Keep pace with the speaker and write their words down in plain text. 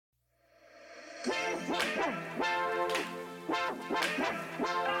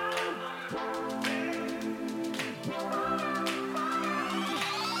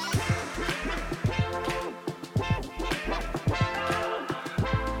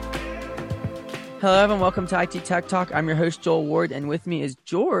Hello, everyone. Welcome to IT Tech Talk. I'm your host, Joel Ward, and with me is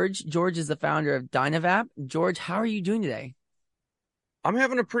George. George is the founder of Dynavap. George, how are you doing today? I'm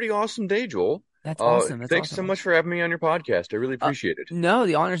having a pretty awesome day, Joel. That's awesome. That's Thanks so awesome. much for having me on your podcast. I really Uh, appreciate it. no,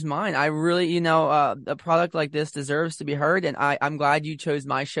 the honor's mine. I really, a product like this deserves to be heard, and I'm glad you chose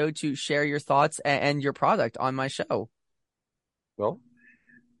my show to share your thoughts and your product on my show. Well,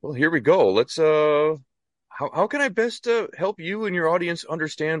 well, here we go. How can I best help you and your audience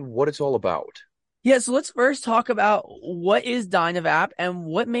understand what it's all about? Yeah, so let's first talk about what is Dynavap and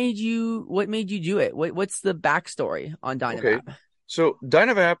what made you do it? What's the backstory on Okay, Dynavap? so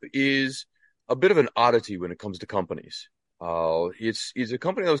Dynavap is a bit of an oddity when it comes to companies. It's a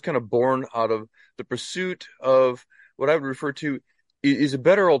company that was kind of born out of the pursuit of what I would refer to is a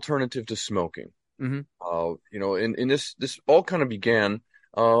better alternative to smoking. Hmm. And this all kind of began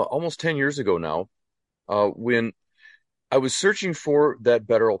almost 10 years ago now, when I was searching for that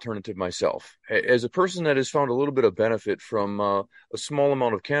better alternative myself. As a person that has found a little bit of benefit from a small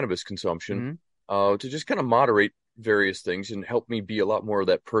amount of cannabis consumption, Hmm. to just kind of moderate various things and help me be a lot more of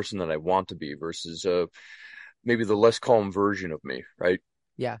that person that I want to be versus maybe the less calm version of me, right?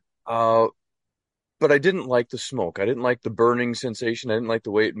 Yeah. Uh, but I didn't like the smoke. I didn't like the burning sensation. I didn't like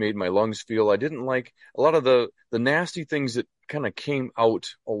the way it made my lungs feel. I didn't like a lot of the nasty things that kind of came out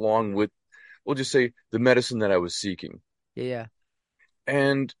along with, we'll just say, the medicine that I was seeking. Yeah. Yeah.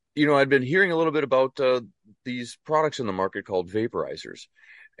 And I'd been hearing a little bit about these products in the market called vaporizers.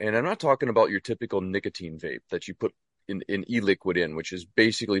 And I'm not talking about your typical nicotine vape that you put in e-liquid in, which is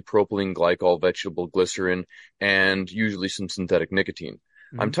basically propylene glycol, vegetable glycerin, and usually some synthetic nicotine.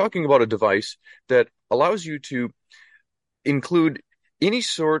 I'm Hmm. talking about a device that allows you to include any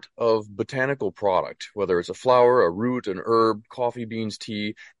sort of botanical product, whether it's a flower, a root, an herb, coffee beans,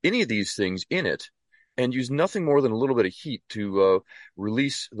 tea, any of these things in it, and use nothing more than a little bit of heat to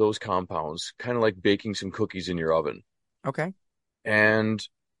release those compounds, kind of like baking some cookies in your oven. Okay. And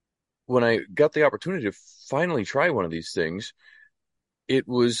when I got the opportunity to finally try one of these things, it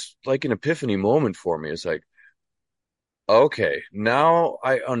was like an epiphany moment for me. It's like, okay, now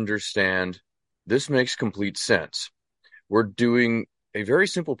I understand. This makes complete sense. We're doing a very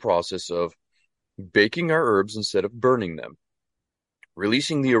simple process of baking our herbs instead of burning them,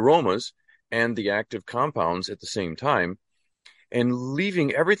 releasing the aromas and the active compounds at the same time, and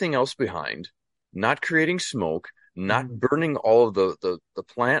leaving everything else behind, not creating smoke, not Hmm. burning all of the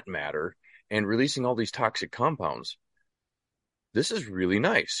plant matter, and releasing all these toxic compounds. This is really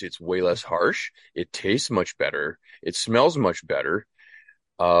nice. It's way less harsh. It tastes much better. It smells much better.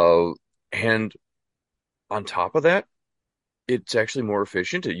 Uh, and on top of that, it's actually more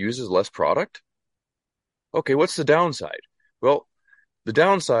efficient. It uses less product. Okay, what's the downside? Well, the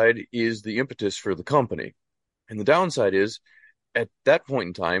downside is the impetus for the company. And the downside is at that point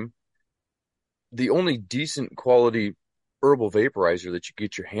in time, the only decent quality herbal vaporizer that you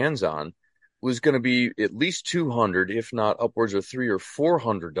get your hands on was going to be at least 200, if not upwards of $300 or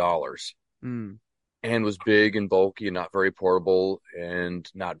 $400, Mm. and was big and bulky and not very portable and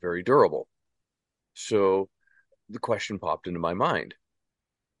not very durable. So the question popped into my mind.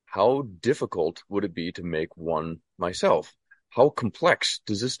 How difficult would it be to make one myself? How complex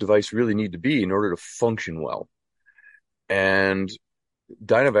does this device really need to be in order to function well? And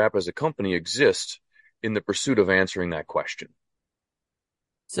Dynavap as a company exists in the pursuit of answering that question.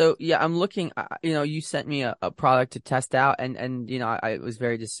 So yeah, I'm looking. You sent me a product to test out, and I was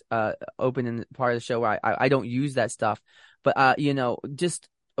very just open in the part of the show where I don't use that stuff, but just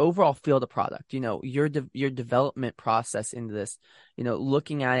overall feel the product. Your development process into this.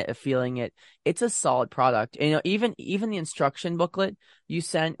 Looking at it, feeling it, it's a solid product. Even the instruction booklet you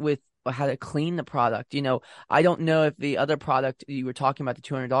sent with how to clean the product. I don't know if the other product you were talking about, the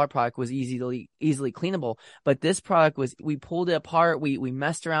 $200 product, was easily cleanable. But this product we pulled it apart, we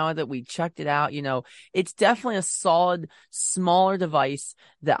messed around with it, we checked it out. It's definitely a solid, smaller device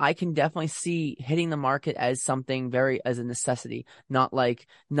that I can definitely see hitting the market as something as a necessity, not like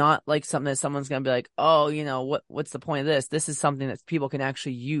something that someone's gonna be like, oh, what's the point of this? This is something that people can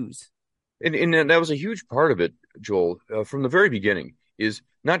actually use. And that was a huge part of it, Joel, from the very beginning, is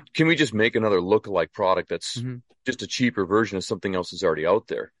not can we just make another look-alike product that's Hmm. just a cheaper version of something else that's already out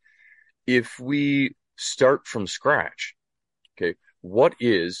there. If we start from scratch, okay, what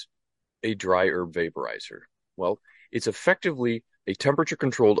is a dry herb vaporizer? Well, it's effectively a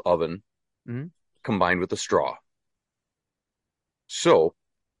temperature-controlled oven Hmm. combined with a straw. So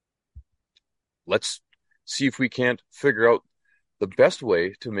let's see if we can't figure out the best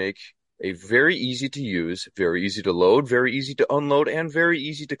way to make a very easy to use, very easy to load, very easy to unload, and very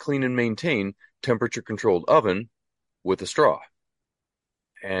easy to clean and maintain temperature controlled oven with a straw.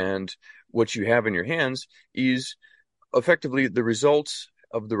 And what you have in your hands is effectively the results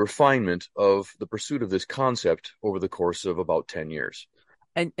of the refinement of the pursuit of this concept over the course of about 10 years.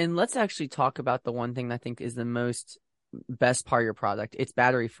 And let's actually talk about the one thing that I think is the most best part of your product. It's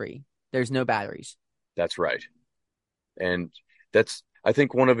battery free. There's no batteries. That's right. And that's, I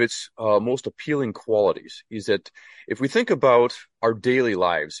think, one of its most appealing qualities is that if we think about our daily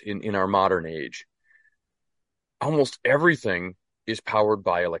lives in our modern age, almost everything is powered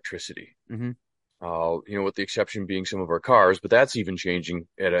by electricity. Mm-hmm. With the exception being some of our cars, but that's even changing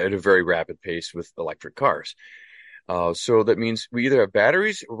at a very rapid pace with electric cars. So that means we either have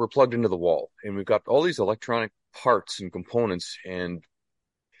batteries or we're plugged into the wall, and we've got all these electronic parts and components and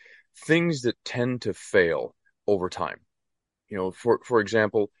things that tend to fail over time. For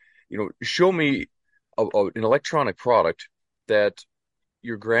example, show me an electronic product that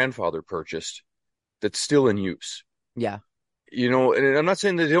your grandfather purchased that's still in use. Yeah. And I'm not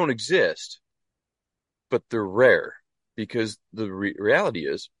saying that they don't exist, but they're rare because the reality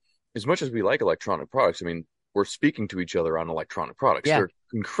is, as much as we like electronic products, I mean, we're speaking to each other on electronic products. Yeah. They're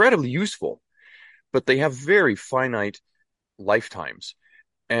incredibly useful, but they have very finite lifetimes.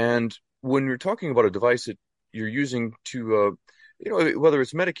 And when you're talking about a device that you're using to, whether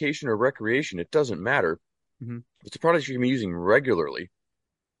it's medication or recreation, it doesn't matter. Mm-hmm. It's a product you're going to be using regularly,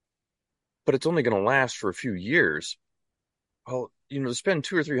 but it's only going to last for a few years. Well, to spend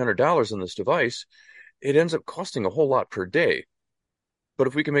 $200 or $300 on this device, it ends up costing a whole lot per day. But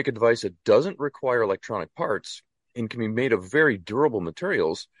if we can make a device that doesn't require electronic parts and can be made of very durable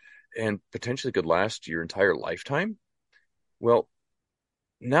materials and potentially could last your entire lifetime, well,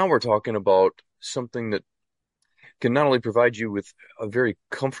 now we're talking about something that can not only provide you with a very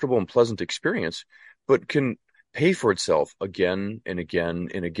comfortable and pleasant experience, but can pay for itself again and again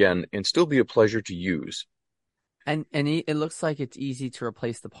and again and still be a pleasure to use. And it looks like it's easy to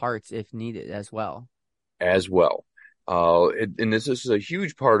replace the parts if needed as well. As well. And this is a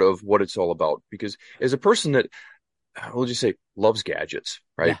huge part of what it's all about, because as a person that, we'll just say, loves gadgets,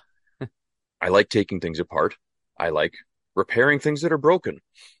 right? Yeah. I like taking things apart. I like repairing things that are broken,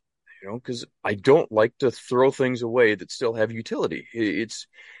 because I don't like to throw things away that still have utility. It's,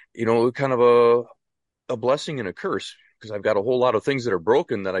 kind of a blessing and a curse, because I've got a whole lot of things that are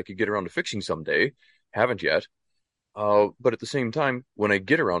broken that I could get around to fixing someday. Haven't yet. But at the same time, when I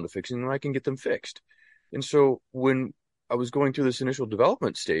get around to fixing them, I can get them fixed. And so when I was going through this initial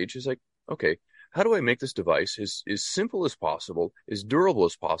development stage, it's like, okay, how do I make this device as simple as possible, as durable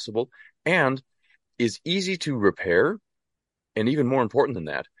as possible, and as easy to repair, and even more important than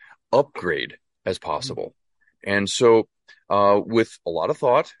that, upgrade as possible? And so with a lot of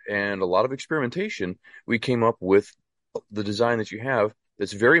thought and a lot of experimentation, we came up with the design that you have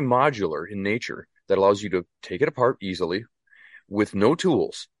that's very modular in nature, that allows you to take it apart easily with no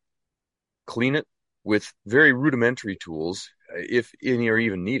tools, clean it with very rudimentary tools, if any are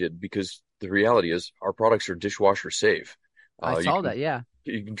even needed, because the reality is our products are dishwasher safe. I saw that, yeah.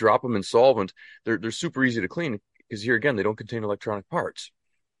 You can drop them in solvent. They're super easy to clean because here again, they don't contain electronic parts.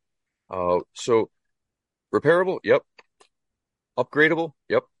 So repairable, yep. Upgradable,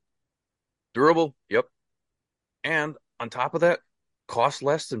 yep. Durable, yep. And on top of that, cost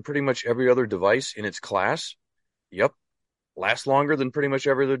less than pretty much every other device in its class, yep. Last longer than pretty much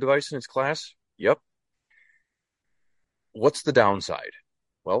every other device in its class, yep. What's the downside?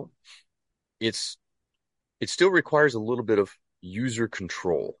 Well, it still requires a little bit of user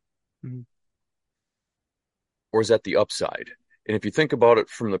control. Mm-hmm. Or is that the upside? And if you think about it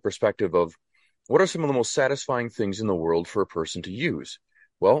from the perspective of what are some of the most satisfying things in the world for a person to use?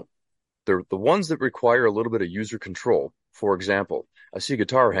 Well, they're the ones that require a little bit of user control. For example, I see a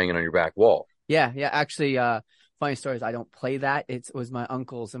guitar hanging on your back wall. Yeah. Actually, funny story is I don't play that. It was my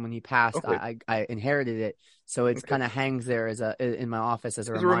uncle's, and when he passed, Okay. I inherited it, so it's Okay. kind of hangs there in my office as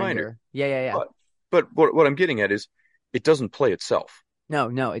a As a reminder. reminder. Yeah. But what I'm getting at is it doesn't play itself.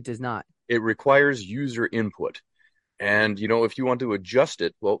 No, it does not. It requires user input. And, if you want to adjust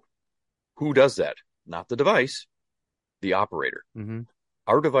it, well, who does that? Not the device, the operator. Mm-hmm.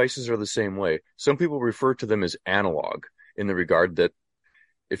 Our devices are the same way. Some people refer to them as analog, in the regard that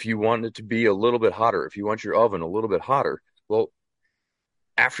if you want it to be a little bit hotter, if you want your oven a little bit hotter, well,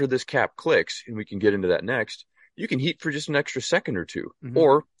 after this cap clicks, and we can get into that next, you can heat for just an extra second or two. Mm-hmm.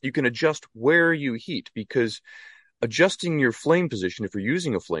 Or you can adjust where you heat, because adjusting your flame position, if you're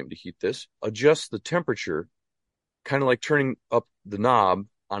using a flame to heat this, adjusts the temperature, kind of like turning up the knob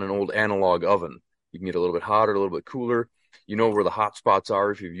on an old analog oven. You can get a little bit hotter, a little bit cooler. You know where the hot spots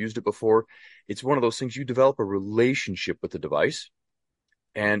are if you've used it before. It's one of those things you develop a relationship with the device,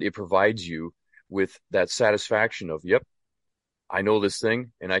 and it provides you with that satisfaction of, yep, I know this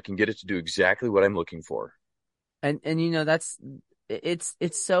thing and I can get it to do exactly what I'm looking for. And that's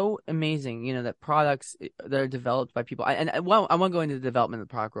it's so amazing, that products that are developed by people. Well, I want to go into the development of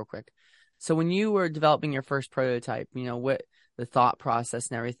the product real quick. So when you were developing your first prototype, what the thought process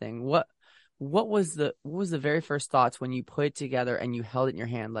and everything, what was the very first thoughts when you put it together and you held it in your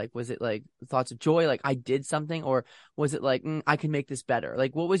hand? Like, was it like thoughts of joy, like I did something, or was it like I can make this better?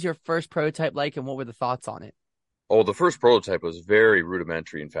 Like, what was your first prototype like, and what were the thoughts on it? Oh, the first prototype was very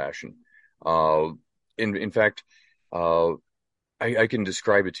rudimentary in fashion. Uh, in fact, uh, I can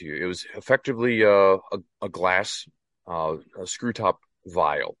describe it to you. It was effectively a glass, a screw top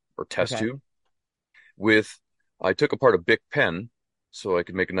vial or test Okay. tube with, I took apart a Bic pen so I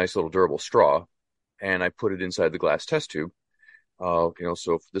could make a nice little durable straw, and I put it inside the glass test tube. So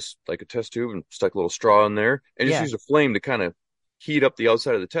if this like a test tube and stuck a little straw in there and just Yeah. used a flame to kind of heat up the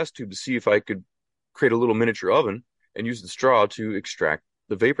outside of the test tube to see if I could create a little miniature oven and use the straw to extract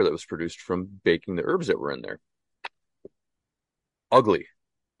the vapor that was produced from baking the herbs that were in there. Ugly,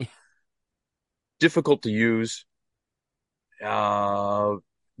 difficult to use, uh,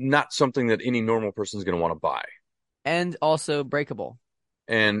 not something that any normal person is going to want to buy, And also breakable.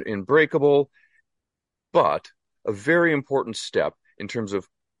 and breakable, but a very important step in terms of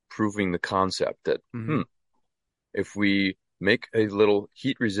proving the concept that, Hmm. if we make a little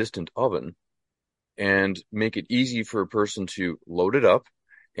heat resistant oven and make it easy for a person to load it up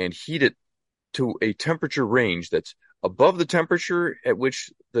and heat it to a temperature range that's above the temperature at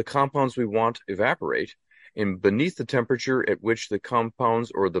which the compounds we want evaporate and beneath the temperature at which the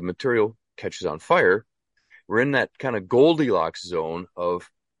compounds or the material catches on fire, we're in that kind of Goldilocks zone of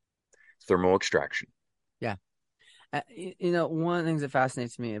thermal extraction. Yeah. One of the things that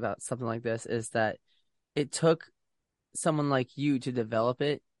fascinates me about something like this is that it took someone like you to develop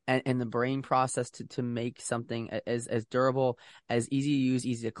it, and the brain process to make something as durable, as easy to use,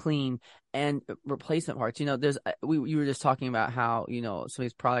 easy to clean, and replacement parts. There's we were just talking about how some of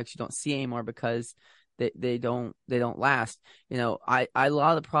these products you don't see anymore because they don't last. A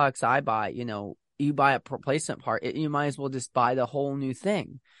lot of the products I buy, you buy a replacement part, you might as well just buy the whole new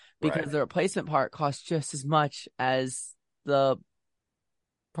thing Right. because the replacement part costs just as much as the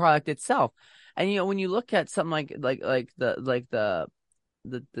product itself. And when you look at something like the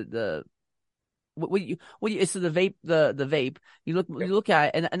what you so the vape Yep. you look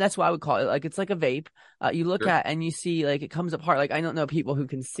at it, and that's what I would call it, like it's like a vape. You look Sure. at and you see like it comes apart. Like I don't know people who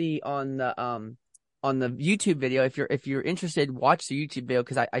can see on the YouTube video. If you're interested, watch the YouTube video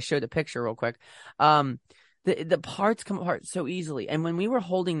because I showed a picture real quick. um the parts come apart so easily. And when we were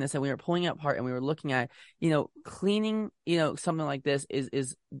holding this and we were pulling it apart and we were looking at, cleaning, something like this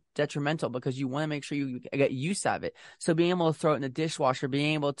is detrimental because you want to make sure you get use out of it. So being able to throw it in the dishwasher,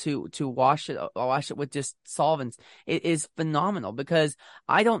 being able to wash it with just solvents, it is phenomenal because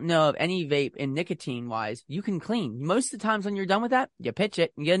I don't know of any vape in nicotine wise you can clean. Most of the times when you're done with that, you pitch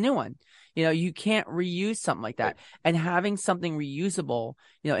it and get a new one. You can't reuse something like Right. that. And having something reusable,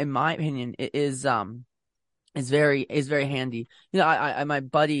 in my opinion, is very handy. My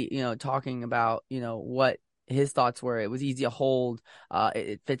buddy, talking about, what his thoughts were. It was easy to hold.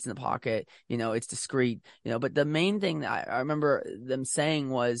 It fits in the pocket. It's discreet. But the main thing that I remember them saying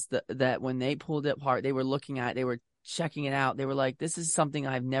was that when they pulled it apart, they were checking it out. They were like, "This is something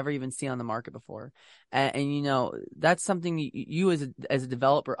I've never even seen on the market before," and that's something you as a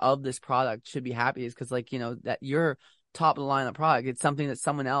developer of this product should be happy is because like that you're top of the line of product. It's something that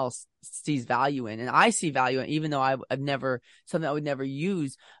someone else sees value in, and I see value in, even though I've never something I would never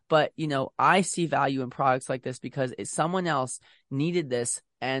use. But I see value in products like this because someone else needed this,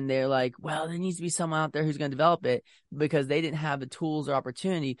 and they're like, well, there needs to be someone out there who's going to develop it because they didn't have the tools or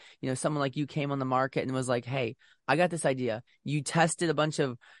opportunity. Someone like you came on the market and was like, hey, I got this idea. You tested a bunch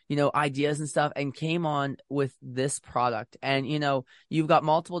of ideas and stuff and came on with this product, and you've got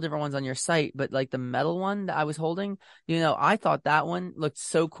multiple different ones on your site, but like the metal one that I was holding, I thought that one looked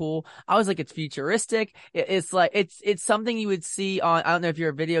so cool. I was like, it's futuristic. It's like it's something you would see on, I don't know if you're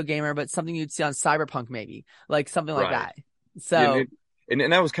a video gamer, but something you'd see on Cyberpunk, maybe like something like Right. that. And, So,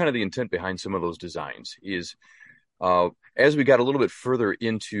 and that was kind of the intent behind some of those designs is, as we got a little bit further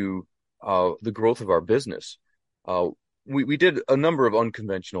into the growth of our business, uh, we did a number of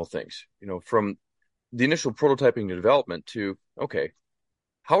unconventional things, from the initial prototyping to development to, okay,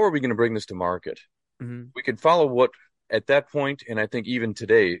 how are we going to bring this to market? mhm. We could follow what at that point, and I think even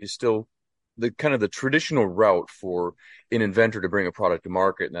today is still the kind of the traditional route for an inventor to bring a product to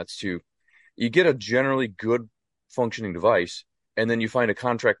market, and that's to you get a generally good functioning device, and then you find a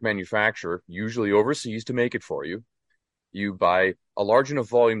contract manufacturer, usually overseas, to make it for you. You buy a large enough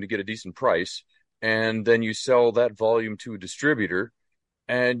volume to get a decent price, and then you sell that volume to a distributor,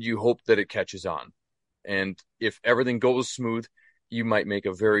 and you hope that it catches on. And if everything goes smooth, you might make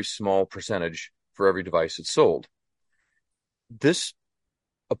a very small percentage for every device that's sold. This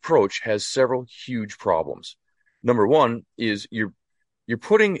approach has several huge problems. Number one is you're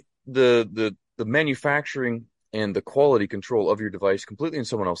putting the manufacturing and the quality control of your device completely in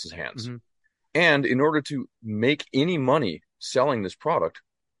someone else's hands. Mm-hmm. And in order to make any money selling this product,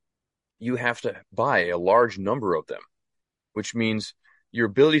 you have to buy a large number of them, which means your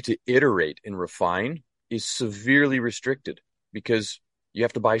ability to iterate and refine is severely restricted because you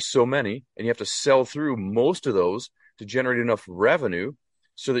have to buy so many and you have to sell through most of those to generate enough revenue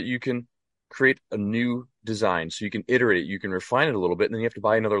so that you can create a new design, so you can iterate it, you can refine it a little bit, and then you have to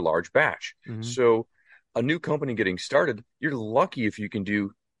buy another large batch. Mm-hmm. So a new company getting started, you're lucky if you can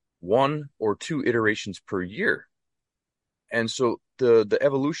do one or two iterations per year. And so the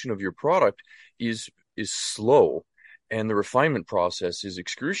evolution of your product is slow and the refinement process is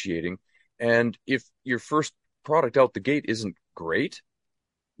excruciating. And if your first product out the gate isn't great,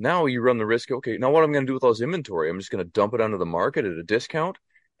 now you run the risk, okay, now what I'm going to do with all this inventory? I'm just going to dump it onto the market at a discount.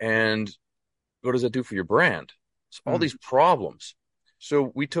 And what does that do for your brand? So all Mm. these problems.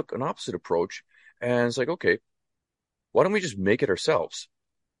 So we took an opposite approach and it's like, okay, why don't we just make it ourselves?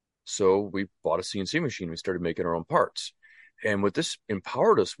 So we bought a CNC machine. We started making our own parts. And what this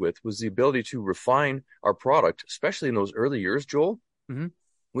empowered us with was the ability to refine our product, especially in those early years, Joel. Mm-hmm.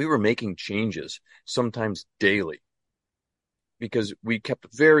 We were making changes, sometimes daily, because we kept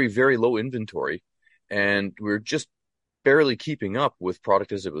very, very low inventory and we were just barely keeping up with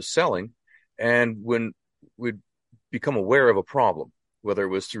product as it was selling. And when we'd become aware of a problem, whether it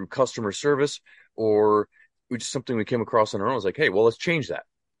was through customer service or just something we came across on our own, I was like, hey, well, let's change that.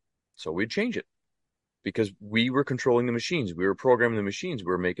 So we'd change it because we were controlling the machines. We were programming the machines.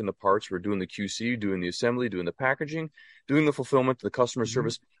 We were making the parts. We were doing the QC, doing the assembly, doing the packaging, doing the fulfillment, the customer Mm-hmm.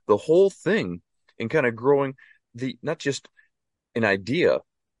 service, the whole thing, and kind of growing not just an idea,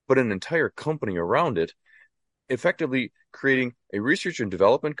 but an entire company around it, effectively creating a research and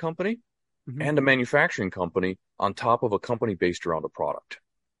development company Mm-hmm. and a manufacturing company on top of a company based around a product.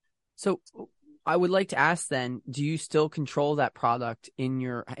 So I would like to ask then, do you still control that product in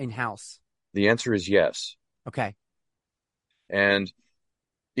your in-house? The answer is yes. Okay. And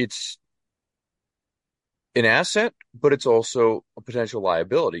it's an asset, but it's also a potential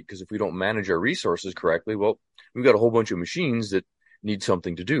liability because if we don't manage our resources correctly, well, we've got a whole bunch of machines that need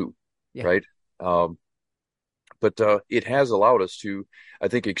something to do, Yeah. right? But it has allowed us to, I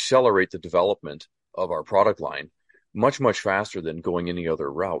think, accelerate the development of our product line much, much faster than going any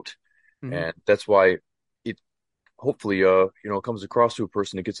other route. Mm-hmm. And that's why it hopefully, comes across to a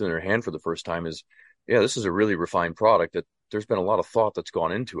person that gets in their hand for the first time is, yeah, this is a really refined product that there's been a lot of thought that's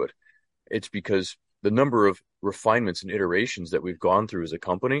gone into it. It's because the number of refinements and iterations that we've gone through as a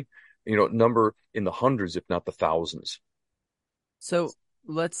company, number in the hundreds, if not the thousands. So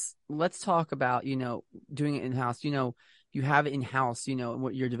let's talk about, doing it in-house. You have it in-house,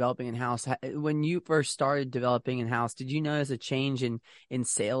 what you're developing in-house. When you first started developing in-house, did you notice a change in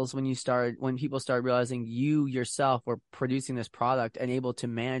sales when people started realizing you yourself were producing this product and able to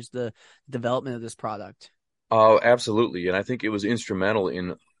manage the development of this product? Absolutely. And I think it was instrumental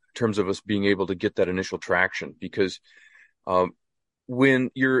in terms of us being able to get that initial traction because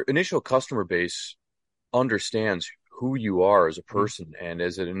when your initial customer base understands who you are as a person and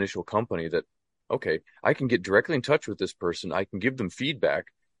as an initial company that, okay, I can get directly in touch with this person. I can give them feedback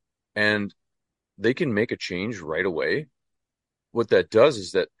and they can make a change right away. What that does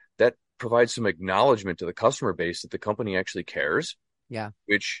is that provides some acknowledgement to the customer base that the company actually cares, Yeah.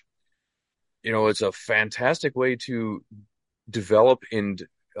 which, it's a fantastic way to develop and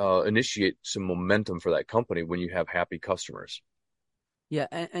initiate some momentum for that company when you have happy customers. Yeah,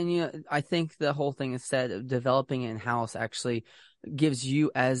 and I think the whole thing instead of developing it in-house actually gives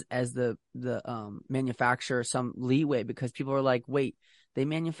you as the manufacturer some leeway because people are like, wait, they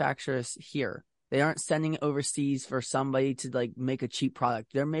manufacture us here. They aren't sending it overseas for somebody to like make a cheap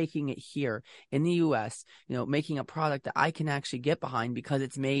product. They're making it here in the US, making a product that I can actually get behind because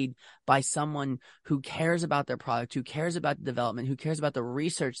it's made by someone who cares about their product, who cares about the development, who cares about the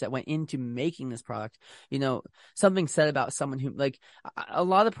research that went into making this product. Something said about someone who like a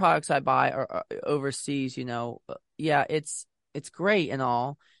lot of the products I buy are overseas, yeah, it's great and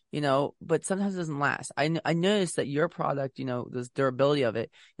all, but sometimes it doesn't last. I noticed that your product, the durability of it,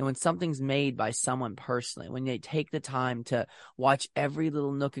 when something's made by someone personally, when they take the time to watch every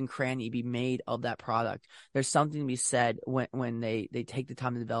little nook and cranny be made of that product, there's something to be said when they take the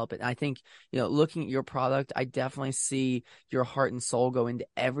time to develop it. And I think, looking at your product, I definitely see your heart and soul go into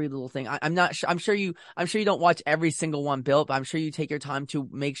every little thing. I'm not sure. I'm sure you don't watch every single one built, but I'm sure you take your time to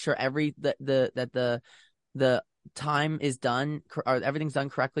make sure the time is done or everything's done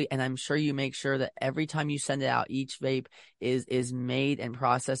correctly, and I'm sure you make sure that every time you send it out, each vape is made and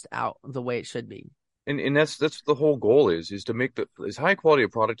processed out the way it should be. And that's the whole goal is to make the as high quality a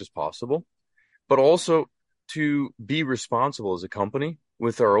product as possible, but also to be responsible as a company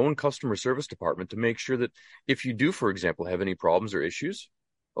with our own customer service department to make sure that if you do, for example, have any problems or issues,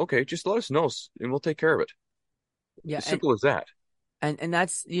 okay, just let us know and we'll take care of it. Yeah, As and simple as that. and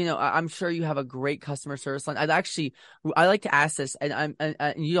that's, I'm sure you have a great customer service line. I like to ask this, and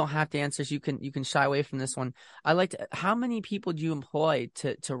and you don't have to answer this. You can shy away from this one. How many people do you employ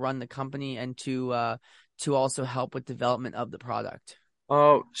to run the company and to also help with development of the product?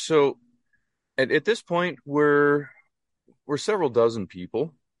 So at this point, we're several dozen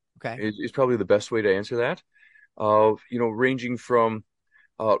people Okay. is probably the best way to answer that. Ranging from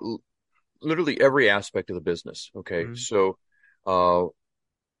uh, literally every aspect of the business. Okay, Mm-hmm. so uh,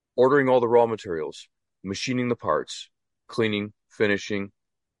 ordering all the raw materials, machining the parts, cleaning, finishing,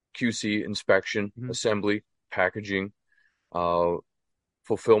 QC, inspection, Mm-hmm. assembly, packaging, uh,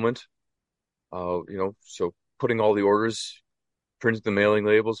 fulfillment. So putting all the orders, printing the mailing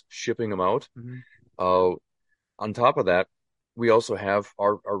labels, shipping them out. Mm-hmm. Uh, on top of that, we also have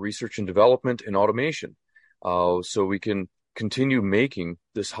our research and development and automation. So we can continue making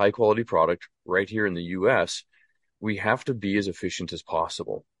this high quality product right here in the US. We have to be as efficient as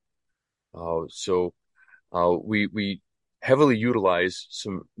possible. We heavily utilize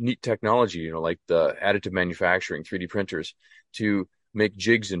some neat technology, like the additive manufacturing, 3D printers, to make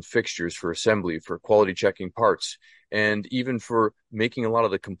jigs and fixtures for assembly, for quality checking parts, and even for making a lot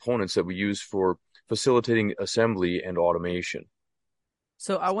of the components that we use for facilitating assembly and automation.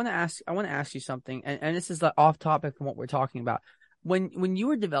 So I want to ask you something, and this is like off topic from what we're talking about. When you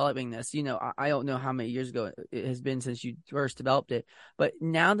were developing this, I don't know how many years ago it has been since you first developed it, but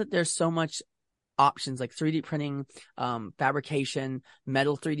now that there's so much options like 3D printing, fabrication,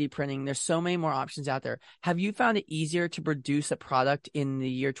 metal 3D printing, there's so many more options out there. Have you found it easier to produce a product in the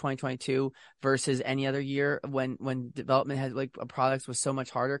year 2022 versus any other year when development had like products was so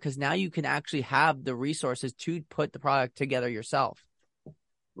much harder? Because now you can actually have the resources to put the product together yourself.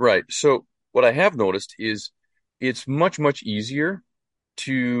 Right. So what I have noticed is it's much, much easier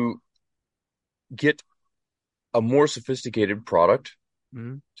to get a more sophisticated product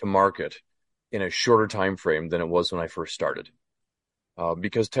Mhm. to market in a shorter time frame than it was when I first started,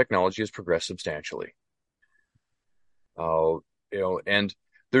 because technology has progressed substantially. Uh, and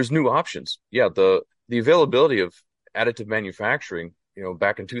there's new options. Yeah, the availability of additive manufacturing,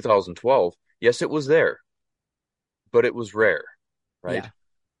 back in 2012, yes, it was there, but it was rare, right?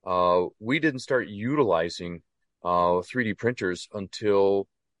 Yeah. We didn't start utilizing 3D printers until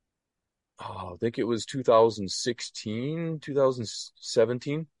I think it was 2016,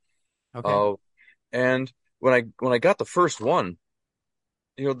 2017. Okay. Uh, and when I got the first one,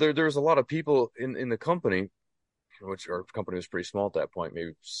 there's a lot of people in the company, which our company was pretty small at that point,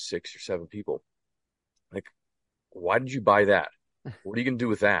 maybe 6 or 7 people. Like, why did you buy that? What are you gonna do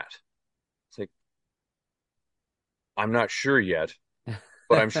with that? It's like, I'm not sure yet,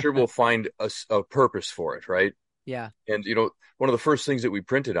 but I'm sure we'll find a purpose for it, right? Yeah. And one of the first things that we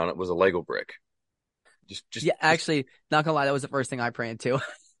printed on it was a Lego brick. Yeah. Actually, not gonna lie, that was the first thing I prayed to.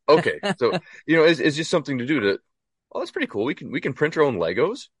 Okay. So, it's just something to do to, oh, that's pretty cool. We can print our own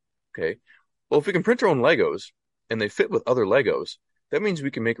Legos. Okay. Well, if we can print our own Legos and they fit with other Legos, that means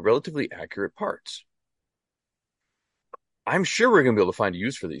we can make relatively accurate parts. I'm sure we're going to be able to find a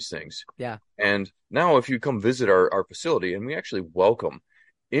use for these things. Yeah. And now, if you come visit our facility, and we actually welcome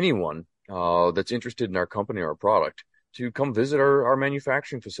anyone that's interested in our company or our product to come visit our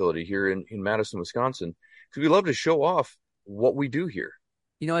manufacturing facility here in Madison, Wisconsin, because we love to show off what we do here.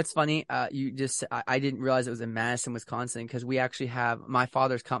 It's funny. I didn't realize it was in Madison, Wisconsin, because we actually have my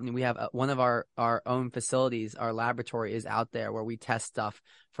father's company. We have one of our own facilities. Our laboratory is out there where we test stuff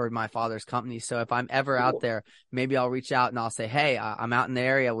for my father's company. So if I'm ever out Cool. there, maybe I'll reach out and I'll say, "Hey, I'm out in the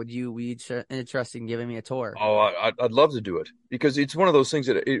area. Would you be interested in giving me a tour?" Oh, I'd love to do it because it's one of those things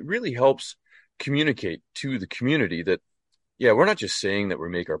that it really helps communicate to the community that, yeah, we're not just saying that we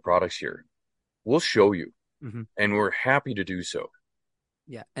make our products here. We'll show you, Hmm. and we're happy to do so.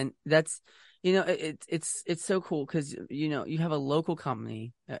 Yeah, and that's it's so cool because you have a local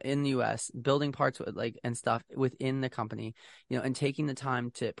company in the U.S. building parts with, like, and stuff within the company, and taking the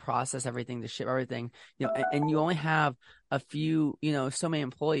time to process everything, to ship everything, and you only have a few, so many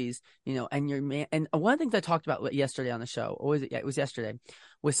employees, and and one of the things I talked about yesterday on the show, or was it? Yeah, it was yesterday,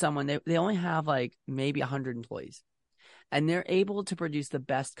 with someone. They only have like maybe 100 employees, and they're able to produce the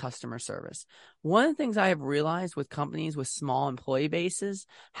best customer service. One of the things I have realized with companies with small employee bases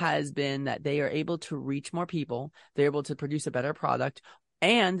has been that they are able to reach more people, they're able to produce a better product,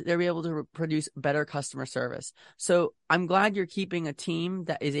 and they're able to produce better customer service. So I'm glad you're keeping a team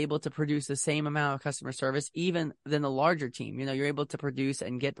that is able to produce the same amount of customer service, even than the larger team. You're able to produce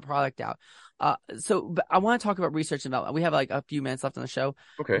and get the product out. But I want to talk about research and development. We have like a few minutes left on the show.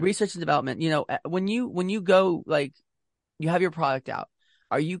 Okay. Research and development. When you go, like, you have your product out.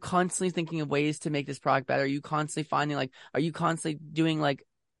 Are you constantly thinking of ways to make this product better? Are you constantly finding, like, are you constantly doing like,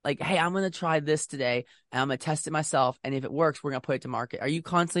 hey, I'm going to try this today and I'm going to test it myself. And if it works, we're going to put it to market. Are you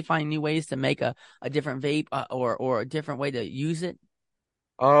constantly finding new ways to make a different vape, or a different way to use it?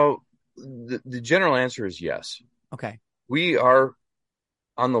 Uh, the general answer is yes. Okay. We are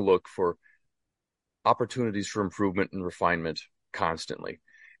on the look for opportunities for improvement and refinement constantly.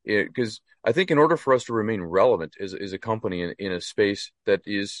 Because I think in order for us to remain relevant as a company in a space that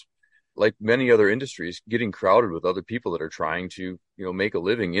is, like many other industries, getting crowded with other people that are trying to, make a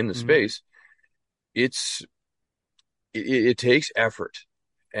living in the Hmm. space, it's it takes effort,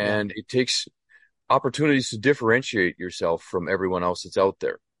 Yeah. and it takes opportunities to differentiate yourself from everyone else that's out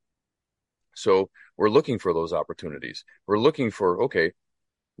there. So we're looking for those opportunities. We're looking for, okay,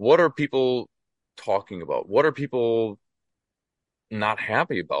 what are people talking about? What are people not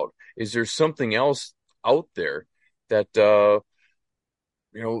happy about? Is there something else out there that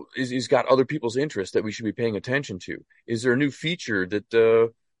is got other people's interest that we should be paying attention to? Is there a new feature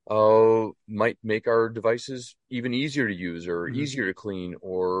that might make our devices even easier to use or Hmm. easier to clean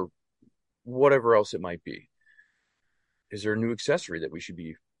or whatever else it might be? Is there a new accessory that we should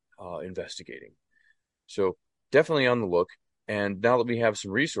be investigating? So definitely on the look. And now that we have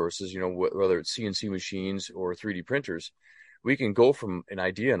some resources, whether it's CNC machines or 3D printers, we can go from an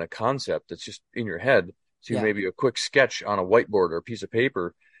idea and a concept that's just in your head to Yeah. maybe a quick sketch on a whiteboard or a piece of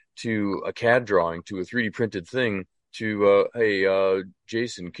paper to a CAD drawing to a 3D printed thing to hey,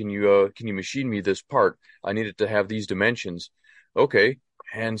 Jason, can you machine me this part? I need it to have these dimensions. Okay.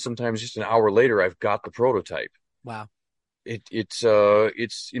 And sometimes just an hour later, I've got the prototype. Wow. It's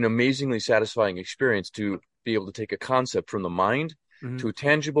an amazingly satisfying experience to be able to take a concept from the mind Hmm. to a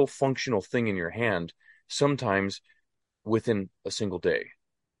tangible functional thing in your hand, sometimes within a single day.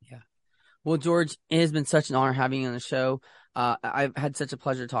 Yeah. Well, George, it has been such an honor having you on the show. I've had such a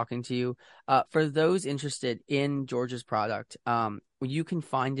pleasure talking to you. For those interested in George's product, you can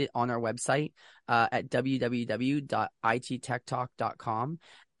find it on our website at www.ittechtalk.com.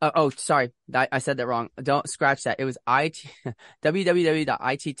 Sorry, I said that wrong. Don't scratch that. It was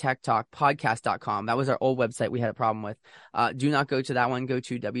www.ittechtalkpodcast.com. That was our old website we had a problem with. Do not go to that one. Go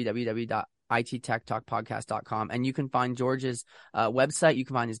to www.ittechtalkpodcast.com, and you can find George's website. You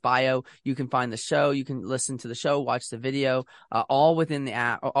can find his bio. You can find the show. You can listen to the show, watch the video, all within the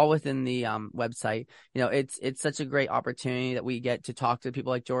app, all within the website. It's such a great opportunity that we get to talk to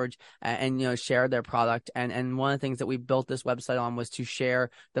people like George and share their product. And one of the things that we built this website on was to share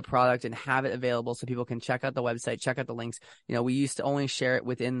the product and have it available so people can check out the website, check out the links. We used to only share it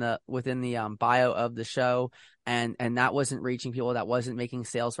within the bio of the show, and that wasn't reaching people, that wasn't making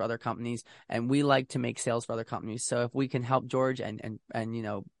sales for other companies, and we like to make sales for other companies. So if we can help George and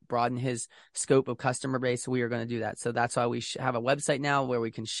broaden his scope of customer base, we are going to do that. So that's why we have a website now where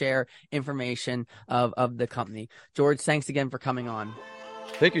we can share information of the company. George, thanks again for coming on.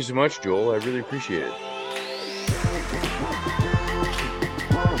 Thank you so much, Joel. I really appreciate it.